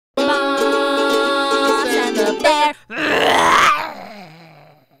bear.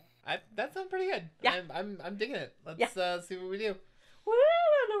 That sounds pretty good. Yeah. I'm digging it. Let's see what we do.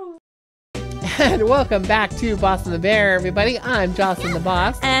 Woo! And welcome back to Boss and the Bear, everybody. I'm Jocelyn the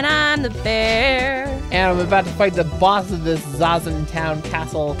Boss. And I'm the bear. And I'm about to fight the boss of this Zazen Town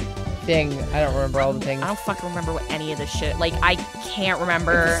castle thing. I don't remember all the things. I don't fucking remember what any of this shit. Like, I can't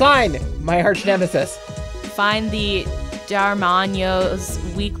remember. It's a sign! My arch nemesis. Find the Darmanio's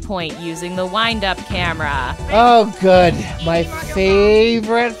weak point using the wind-up camera. Oh, good. My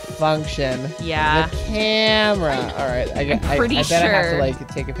favorite function. Yeah. The camera. All right. I bet I have to, sure. like,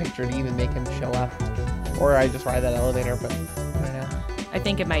 take a picture to even make him show up. Or I just ride that elevator, but I don't know. I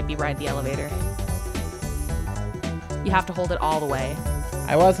think it might be ride the elevator. You have to hold it all the way.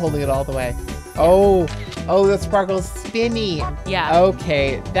 I was holding it all the way. Oh, the sparkle's spinny. Yeah.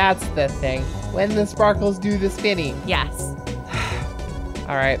 Okay, that's the thing. When the sparkles do the spinny. Yes.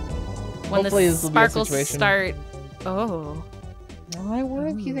 All right. When Hopefully the this will be a sparkles situation. start. Oh. Oh, I want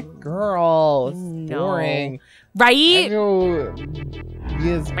to be the girl. It's No. boring. I Right? know he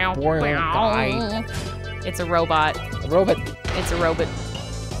is boring little guy. It's a robot. A robot. It's a robot.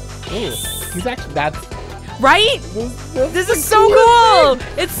 Ooh, he's actually that's. Right? This is so cool!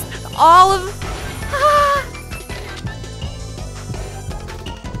 It's all of...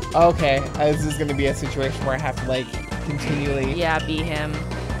 Okay, this is gonna be a situation where I have to like continually. Yeah, be him.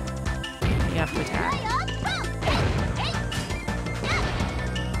 You have to attack.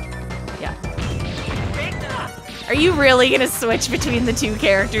 Yeah. Are you really gonna switch between the two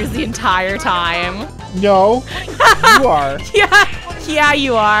characters the entire time? No, you are. Yeah,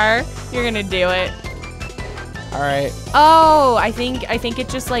 you are. You're gonna do it. All right. Oh, I think it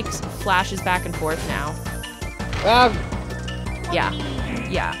just like flashes back and forth now. Yeah.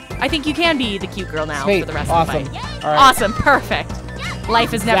 Yeah. I think you can be the cute girl now Sweet. for the rest Awesome. of the fight. All right. Awesome. Perfect.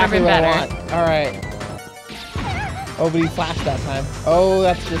 Life has never been better. All right. Oh, but he flashed that time. Oh,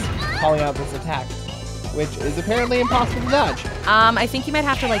 that's just calling out this attack, which is apparently impossible to dodge. I think you might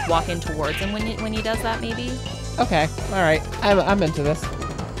have to like walk in towards him when he does that, maybe. Okay. All right. I'm into this.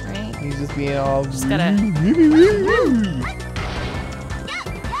 Right? He's just being all. Just gotta.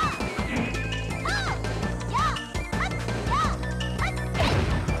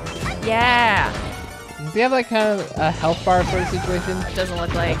 Yeah. Does he have like kind of a health bar sort of situation? Doesn't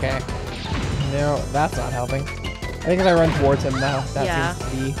look like. Okay. No, that's not helping. I think if I run towards him now, that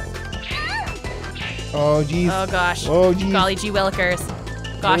seems to be. Oh jeez. Oh gosh. Oh jeez. Golly gee willikers.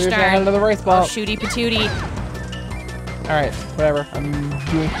 Gosh Here's darn. another race ball. Oh shooty patootie. All right, whatever. I'm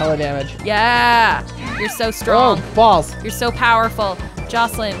doing hella damage. Yeah. You're so strong. Oh, balls. You're so powerful.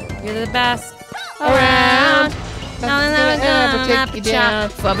 Jocelyn, you're the best around. Nothing's gonna ever take you down.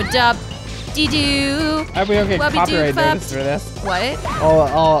 Fubba-dub. Dee-doo. I hope we don't get Wubby-doo copyright fub. notice for this. What?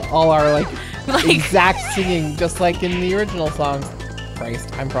 All our like Like, exact singing, just like in the original songs.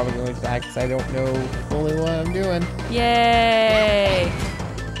 Christ, I'm probably going to die because I don't know fully what I'm doing. yay.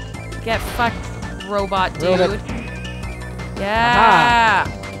 Get fucked, robot dude. Robot. Yeah.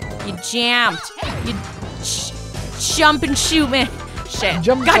 You jammed. You jump and shoot me. Shit.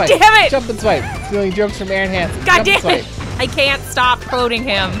 Jump and God swipe. damn it. Jump and swipe. Stealing jokes from Aaron Hansen. God Jump damn and it. swipe. I can't stop quoting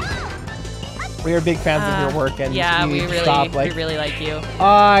him. We are big fans of your work, and yeah, we we need to really, stop, like, we really like you. oh,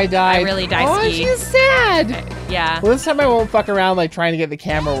 I died. I really died. Oh, she's sad. Yeah. Well, this time I won't fuck around like trying to get the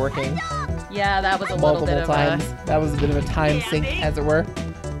camera working Yeah, that was a little bit multiple of times. That was a bit of a time sink, as it were.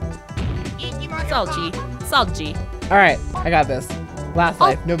 It's all G. It's all G. All right, I got this. Last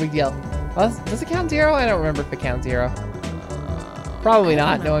life, no big deal. Does it count 0? I don't remember if it counts 0. Probably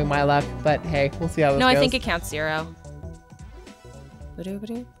not, knowing my luck. But hey, we'll see how this goes. No, I think it counts 0.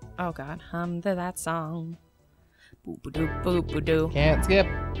 Ba-doo-ba-doo. Oh God, that song. Boop-a-doo, boop-a-doo. Can't skip.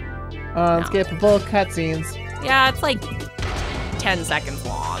 Unskippable cutscenes. Yeah, it's like 10 seconds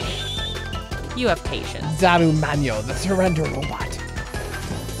long. You have patience. Zarumanyo, the surrender robot.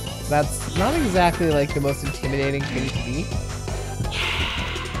 That's not exactly like the most intimidating thing to be.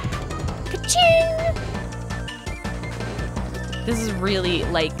 Ka-ching! This is really a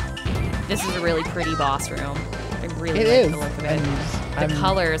really pretty boss room. I really It like is. the look of it. The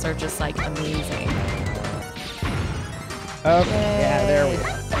colors are just like amazing. Okay, yeah, there we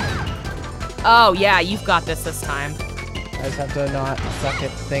go. Oh yeah, you've got this time. I just have to not suck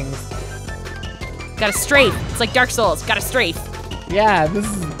at things. Got a strafe. It's like Dark Souls. Got a strafe. Yeah, this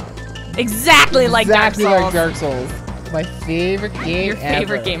is Exactly like Dark Souls. like Dark Souls. My favorite game Your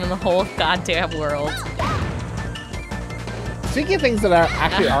favorite ever. game in the whole goddamn world. Speaking of things that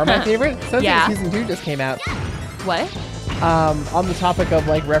actually are my favorite, Sensei Yeah. Season 2 just came out. What? On the topic of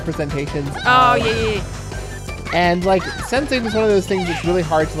like representations. Oh yeah. And like Sensei was one of those things that's really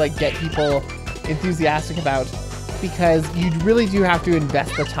hard to like get people enthusiastic about, because you really do have to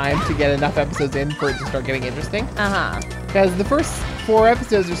invest the time to get enough episodes in for it to start getting interesting. Because the first 4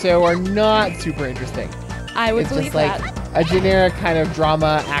 episodes or so are not super interesting. I would it's believe just like a generic kind of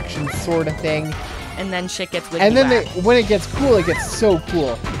drama action sort of thing. And then shit gets And then when it gets cool, it gets so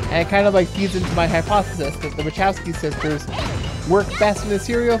cool. And it kind of like feeds into my hypothesis that the Wachowski sisters work best in a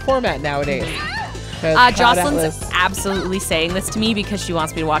serial format nowadays. Jocelyn's absolutely saying this to me because she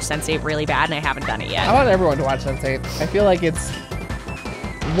wants me to watch Sense8 really bad, and I haven't done it yet. I want everyone to watch Sense8. I feel like it's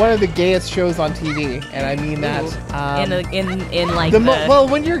one of the gayest shows on TV, and I mean that. Well,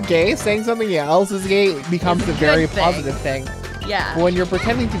 when you're gay, saying something else is gay becomes a very positive thing. Yeah. But when you're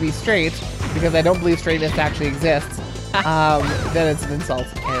pretending to be straight, because I don't believe straightness actually exists, then it's an insult,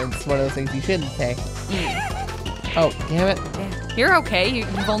 and it's one of those things you shouldn't say. Oh, damn it. You're okay.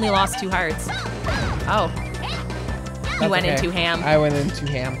 You've only lost 2 hearts. Oh. You went in too ham. I went in too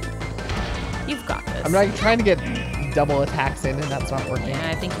ham. You've got this. I'm like trying to get double attacks in, and that's not working. Yeah,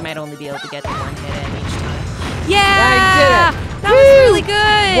 I think you might only be able to get 1 hit in each time. Yeah! I did it! That was really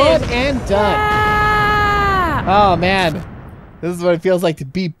good! 1 and done. Yeah! Oh, man. This is what it feels like to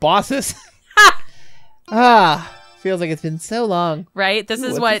beat bosses. Feels like it's been so long. Right? This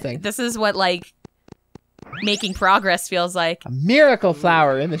is what like making progress feels like. A miracle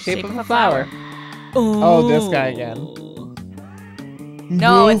flower in the shape of a flower. Oh, this guy again.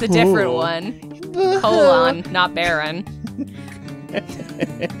 No, it's a different one. Colon, not Baron.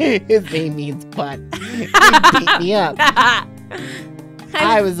 His name means butt. He beat me up.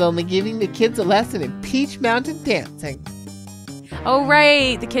 I was only giving the kids a lesson in Peach Mountain dancing. Oh,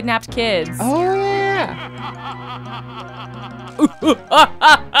 right. The kidnapped kids. Oh, yeah.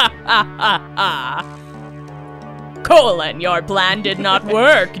 Colon, your plan did not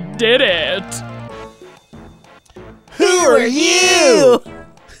work, did it? Who are you?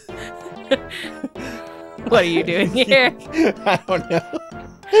 What are you doing here? I don't know.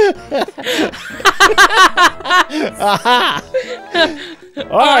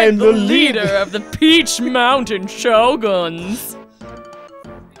 I'm the leader of the Peach Mountain Shoguns.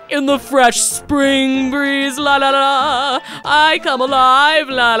 In the fresh spring breeze, la la la, I come alive,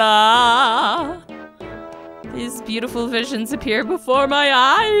 la la. These beautiful visions appear before my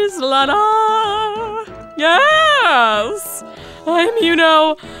eyes, la la. Yes, I'm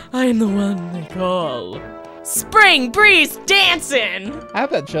the one they call Spring Breeze Dancing. I hope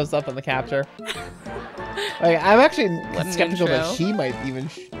that shows up in the capture. Like, I'm actually skeptical that she might even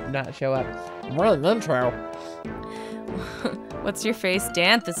not show up. Run an intro. What's your face,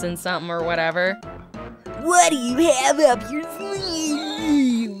 Danthison something or whatever? What do you have up your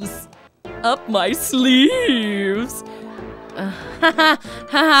sleeves? Up my sleeves. You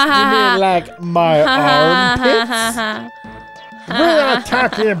mean like my armpits? We're not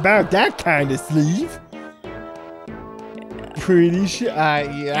talking about that kind of sleeve. Pretty sure. I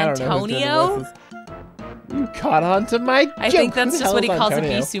don't know. Antonio? You caught on to my joke. I think that's Who the just what he hell is calls a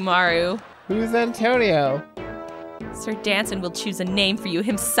Antonio? Bisumaru. Who's Antonio? Sir Danson will choose a name for you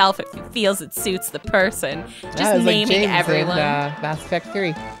himself if he feels it suits the person. Just it's naming like James everyone. in Mass Effect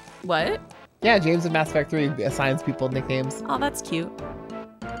 3. What? Yeah, James in Mass Effect 3 assigns people nicknames. Oh, that's cute.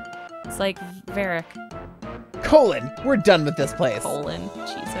 It's like Varric. Colon, we're done with this place. Colon.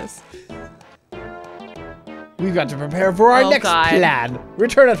 Jesus. We've got to prepare for our next plan.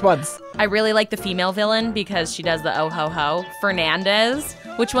 Return at once. I really like the female villain because she does the oh ho ho. Fernandez.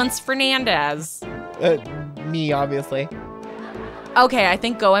 Which one's Fernandez? Me, obviously. Okay, I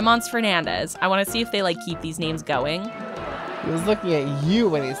think Goemon's Fernandez. I want to see if they like keep these names going. He was looking at you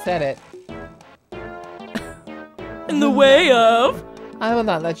when he said it. In the way of? I will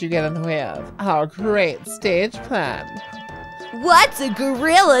not let you get in the way of our great stage plan. What's a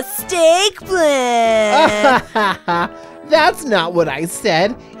gorilla steak plan? That's not what I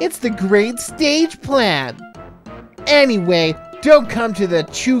said. It's the great stage plan. Anyway, don't come to the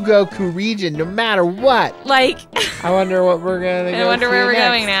Chugoku region no matter what. Like, I wonder what we're gonna go I wonder where we're next.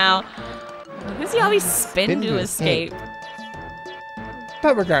 going now. Who's he always spin to escape?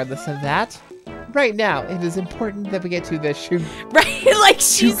 But regardless of that, right now it is important that we get to the Right, like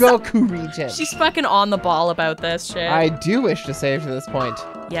Chugoku region. She's fucking on the ball about this shit. I do wish to save to this point.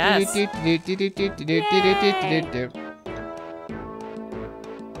 Yes.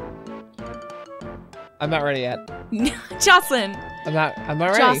 I'm not ready yet. Jocelyn. I'm not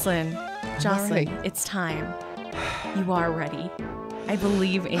ready. Jocelyn, ready. it's time. You are ready. I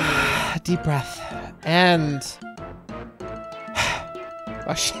believe in you. Deep breath. And...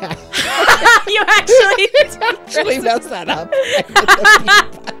 Oh, shit. You actually messed that up.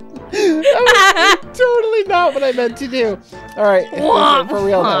 That was totally not what I meant to do. All right. For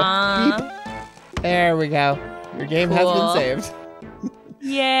real, though. Deep There we go. Your game has Cool. been saved.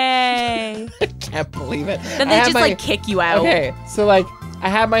 Yay. I can't believe it. Then they just like kick you out. Okay, so like I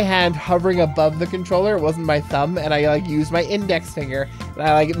had my hand hovering above the controller. It wasn't my thumb, and I like used my index finger, and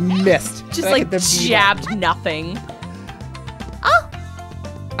I like missed. Just And I like hit the B jabbed button. nothing.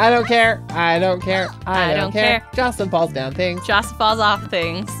 I don't care. I don't care. I don't care. care. Jocelyn falls down things. Just falls off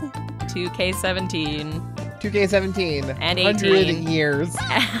things. 2K17. 2K17. And 100 18. years.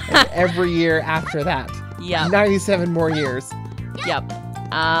 And every year after that. Yep. 97 more years. Yep.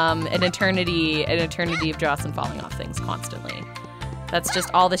 An eternity of Jocelyn falling off things constantly. That's just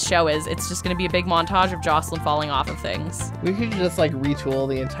all this show is. It's just gonna be a big montage of Jocelyn falling off of things. We could just like retool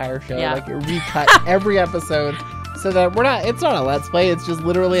the entire show, Yeah. like recut every episode, so that it's not a let's play. It's just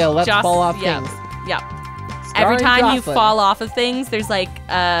literally a let's fall off things. Yep. Every Starring time you Jocelyn. fall off of things, there's like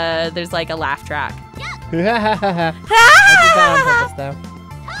a laugh track. I did that on purpose, though.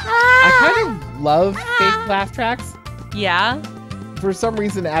 I kind of love fake laugh tracks. Yeah. For some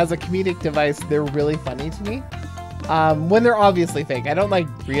reason, as a comedic device, they're really funny to me. When they're obviously fake. I don't like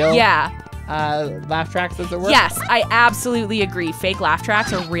real Yeah. laugh tracks, as it were. Yes, I absolutely agree. Fake laugh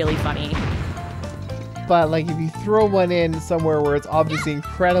tracks are really funny. But like, if you throw one in somewhere where it's obviously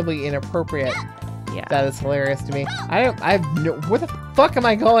incredibly inappropriate, Yeah. that is hilarious to me. Where the fuck am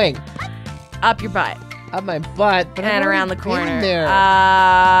I going? Up your butt. Up my butt, but And I've around the already corner. been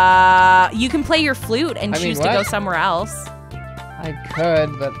there. You can play your flute and I mean, choose to go what? somewhere else. I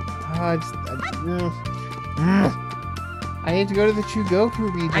could, but I need to go to the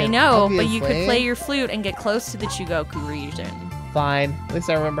Chugoku region. I know, but you could obviously. play your flute and get close to the Chugoku region. Fine. At least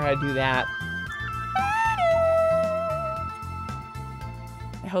I remember how to do that.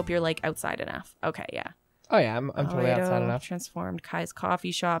 I hope you're like outside enough. Okay, yeah. Oh yeah, I'm totally outside Oedo, enough. Transformed, Kai's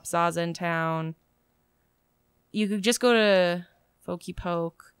Coffee Shop, Zaza in Town. You could just go to Folky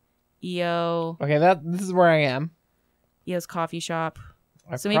Poke, EO, Okay, this is where I am. EO's Coffee Shop.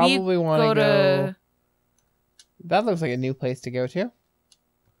 I So maybe probably you want go to go. to That looks like a new place to go to.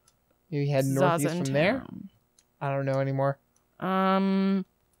 Maybe head Zaza northeast in from there. Town. I don't know anymore.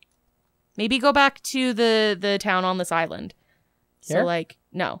 Maybe go back to the town on this island. Here? So like,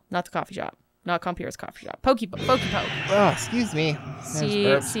 no, not the coffee shop. Not Compier's coffee shop. Folky Poke. Oh, excuse me.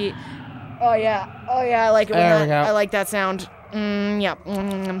 See. Oh yeah, I like it. There we go. I like that sound. Yeah.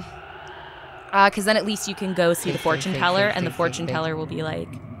 Because then at least you can go see the fortune teller, and the fortune teller will be like.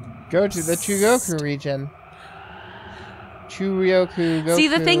 Go to the Chugoku region. Churyoku, Goku. See,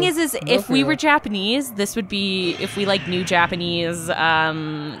 the thing is if we Goku. were Japanese, this would be, if we like knew Japanese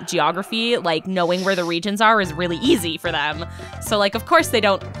geography, like knowing where the regions are is really easy for them. So like, of course they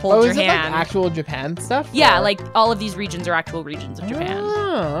don't hold your is it hand. like actual Japan stuff? Yeah, or- like all of these regions are actual regions of Japan.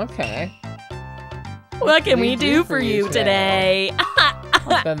 Oh, okay. What can we do for you today?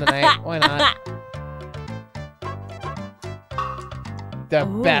 I'll spend the night. Why not? The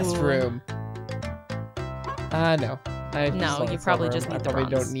best Ooh. room. No. No, you probably just need the I probably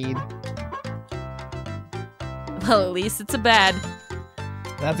bronze. don't need. Well, at least it's a bed.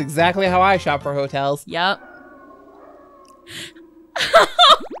 That's exactly how I shop for hotels. Yep.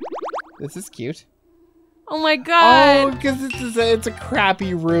 This is cute. Oh my god. Oh, because it's a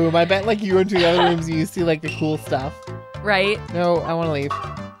crappy room. I bet like you go into the other rooms and you see like the cool stuff. Right. No, I want to leave.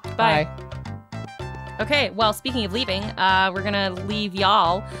 Bye. Okay, well, speaking of leaving, we're gonna leave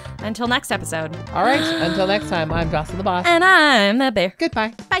y'all until next episode. All right. Until next time, I'm Jocelyn the Boss. And I'm the bear.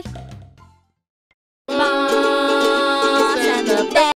 Goodbye. Bye.